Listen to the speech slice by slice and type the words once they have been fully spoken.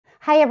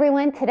Hi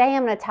everyone, today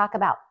I'm going to talk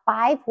about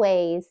 5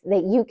 ways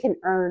that you can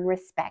earn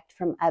respect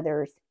from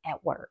others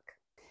at work.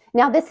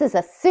 Now this is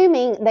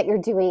assuming that you're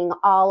doing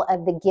all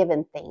of the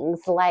given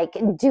things like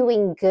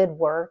doing good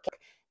work.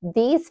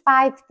 These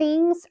 5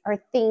 things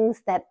are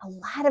things that a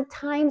lot of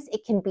times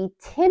it can be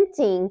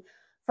tempting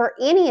for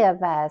any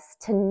of us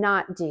to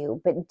not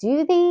do, but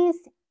do these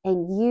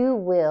and you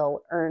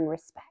will earn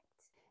respect.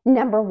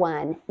 Number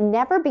 1,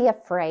 never be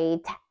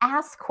afraid to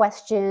ask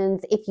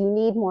questions if you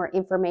need more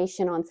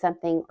information on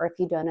something or if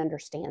you don't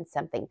understand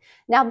something.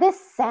 Now, this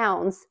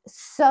sounds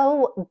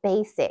so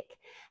basic.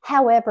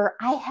 However,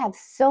 I have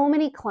so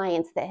many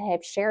clients that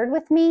have shared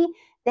with me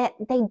that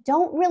they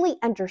don't really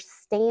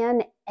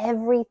understand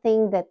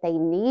everything that they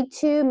need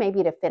to,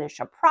 maybe to finish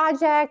a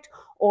project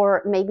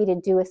or maybe to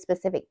do a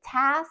specific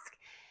task.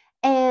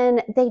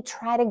 And they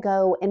try to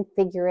go and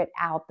figure it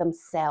out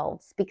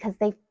themselves because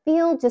they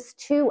feel just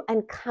too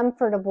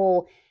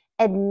uncomfortable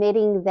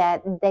admitting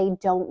that they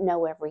don't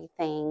know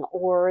everything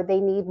or they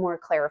need more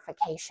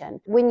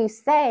clarification. When you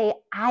say,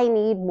 I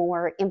need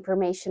more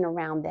information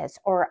around this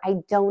or I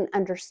don't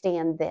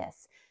understand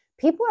this,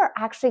 people are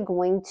actually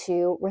going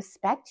to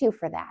respect you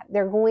for that.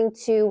 They're going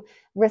to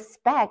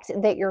respect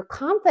that you're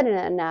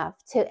confident enough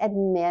to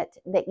admit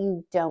that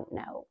you don't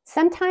know.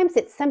 Sometimes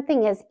it's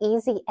something as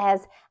easy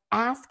as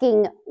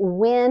asking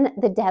when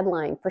the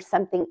deadline for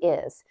something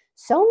is.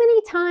 So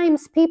many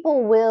times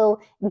people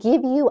will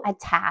give you a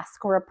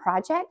task or a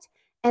project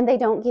and they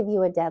don't give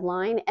you a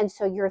deadline. And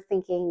so you're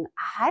thinking,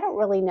 I don't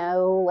really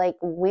know, like,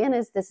 when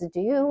is this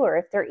due or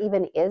if there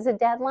even is a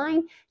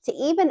deadline. To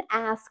even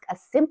ask a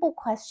simple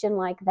question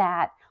like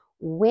that,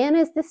 when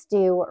is this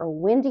due or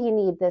when do you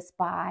need this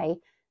by,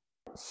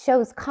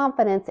 shows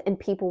confidence and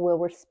people will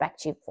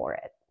respect you for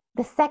it.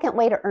 The second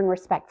way to earn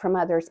respect from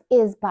others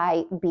is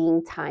by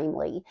being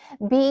timely.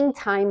 Being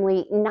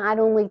timely not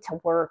only to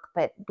work,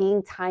 but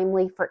being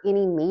timely for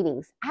any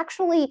meetings.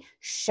 Actually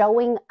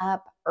showing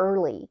up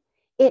early.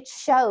 It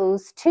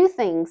shows 2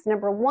 things.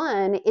 Number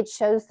 1, it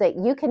shows that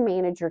you can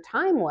manage your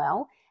time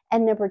well.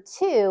 And number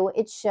 2,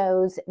 it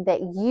shows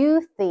that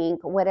you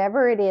think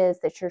whatever it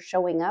is that you're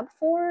showing up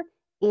for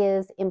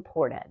is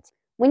important.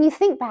 When you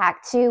think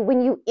back to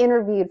when you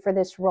interviewed for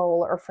this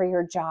role or for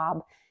your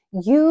job,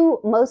 you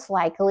most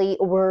likely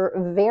were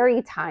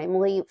very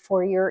timely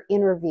for your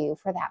interview,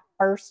 for that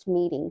first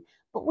meeting,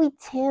 but we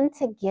tend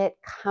to get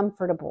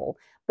comfortable.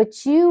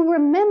 But you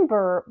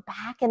remember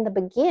back in the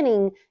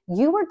beginning,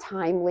 you were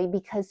timely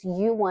because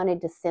you wanted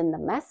to send the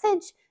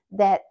message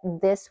that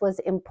this was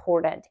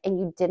important and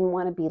you didn't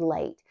want to be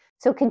late.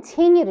 So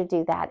continue to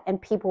do that and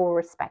people will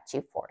respect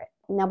you for it.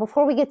 Now,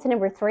 before we get to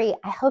number 3,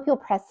 I hope you'll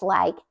press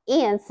like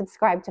and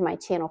subscribe to my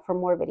channel for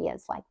more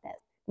videos like this.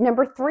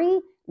 Number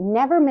 3,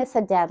 never miss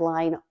a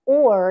deadline,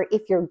 or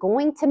if you're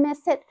going to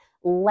miss it,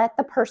 let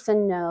the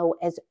person know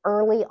as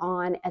early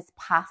on as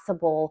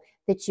possible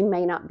that you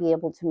may not be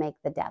able to make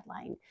the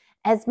deadline.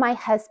 As my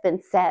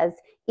husband says,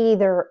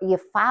 either you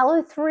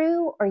follow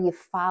through or you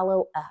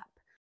follow up.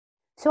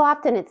 So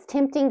often it's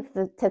tempting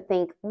to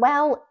think,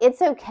 well,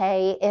 it's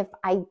okay if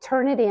I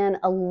turn it in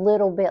a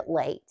little bit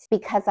late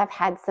because I've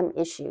had some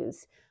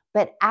issues.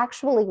 But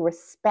actually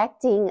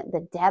respecting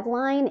the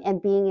deadline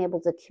and being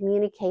able to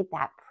communicate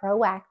that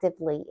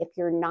proactively if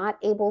you're not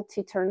able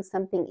to turn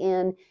something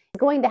in is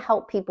going to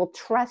help people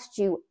trust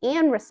you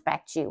and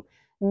respect you,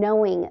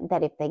 knowing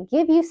that if they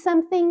give you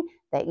something,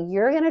 that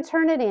you're going to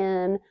turn it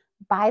in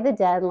by the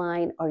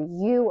deadline or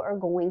you are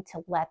going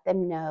to let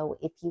them know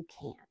if you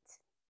can't.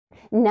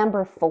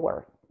 Number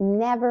 4,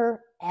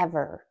 never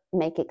ever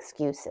make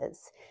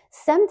excuses.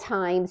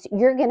 Sometimes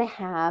you're going to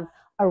have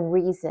a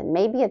reason.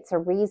 Maybe it's a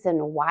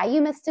reason why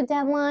you missed a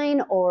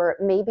deadline, or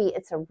maybe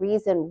it's a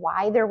reason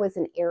why there was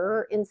an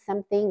error in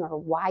something or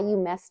why you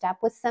messed up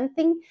with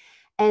something.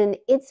 And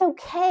it's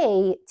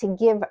okay to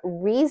give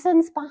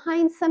reasons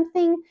behind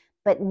something,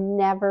 but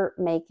never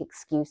make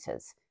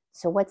excuses.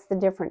 So what's the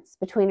difference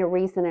between a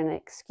reason and an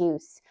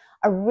excuse?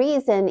 A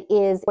reason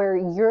is where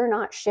you're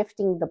not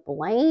shifting the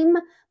blame,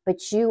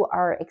 but you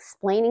are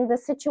explaining the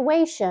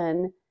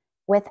situation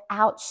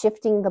without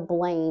shifting the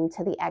blame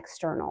to the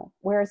external.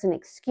 Whereas an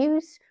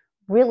excuse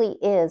really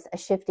is a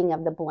shifting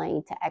of the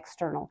blame to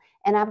external.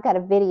 And I've got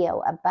a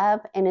video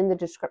above and in the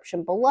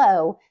description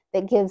below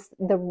that gives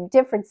the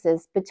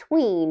differences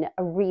between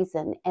a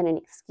reason and an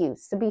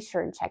excuse. So be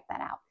sure and check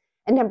that out.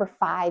 And number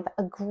 5,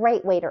 a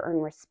great way to earn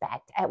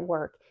respect at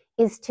work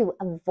is to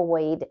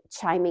avoid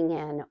chiming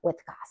in with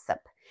gossip.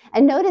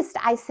 And notice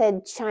I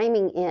said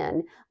chiming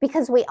in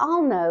because we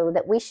all know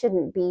that we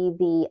shouldn't be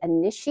the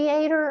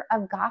initiator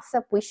of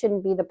gossip. We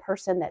shouldn't be the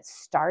person that's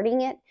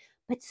starting it.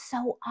 But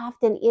so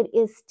often it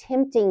is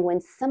tempting when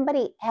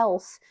somebody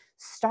else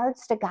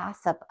starts to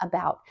gossip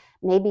about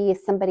maybe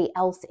somebody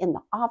else in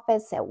the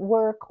office at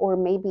work or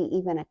maybe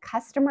even a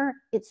customer.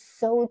 It's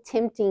so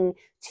tempting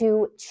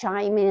to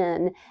chime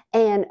in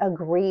and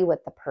agree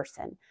with the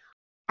person.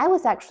 I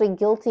was actually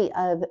guilty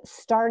of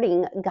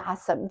starting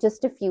gossip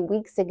just a few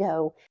weeks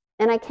ago.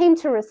 And I came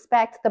to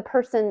respect the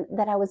person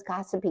that I was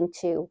gossiping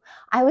to.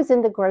 I was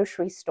in the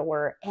grocery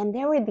store and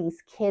there were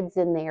these kids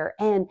in there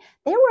and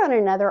they were on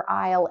another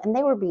aisle and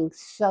they were being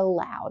so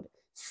loud.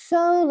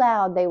 So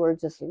loud. They were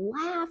just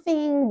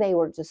laughing. They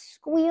were just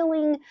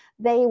squealing.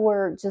 They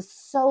were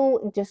just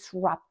so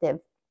disruptive.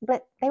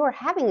 But they were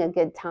having a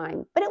good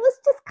time. But it was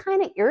just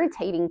kind of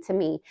irritating to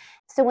me.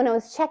 So when I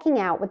was checking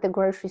out with the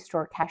grocery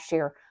store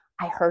cashier,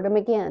 I heard him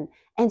again.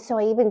 And so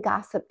I even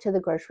gossiped to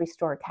the grocery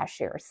store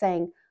cashier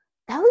saying,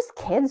 those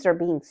kids are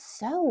being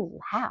so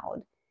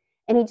loud.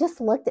 And he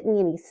just looked at me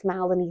and he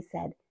smiled and he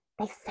said,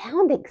 they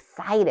sound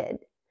excited.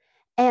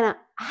 And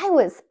I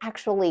was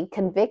actually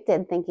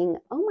convicted thinking,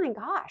 oh my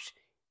gosh,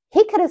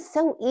 he could have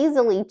so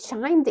easily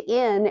chimed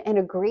in and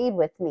agreed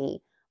with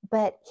me,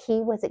 but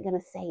he wasn't going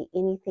to say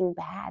anything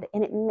bad.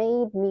 And it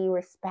made me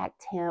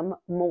respect him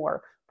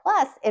more.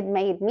 Plus, it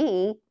made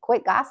me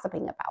quit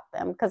gossiping about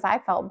them because I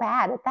felt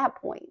bad at that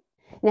point.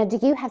 Now, do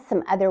you have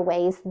some other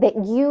ways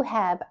that you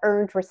have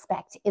earned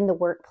respect in the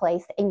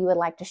workplace and you would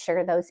like to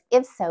share those?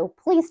 If so,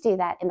 please do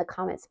that in the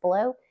comments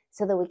below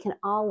so that we can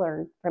all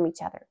learn from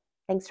each other.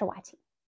 Thanks for watching.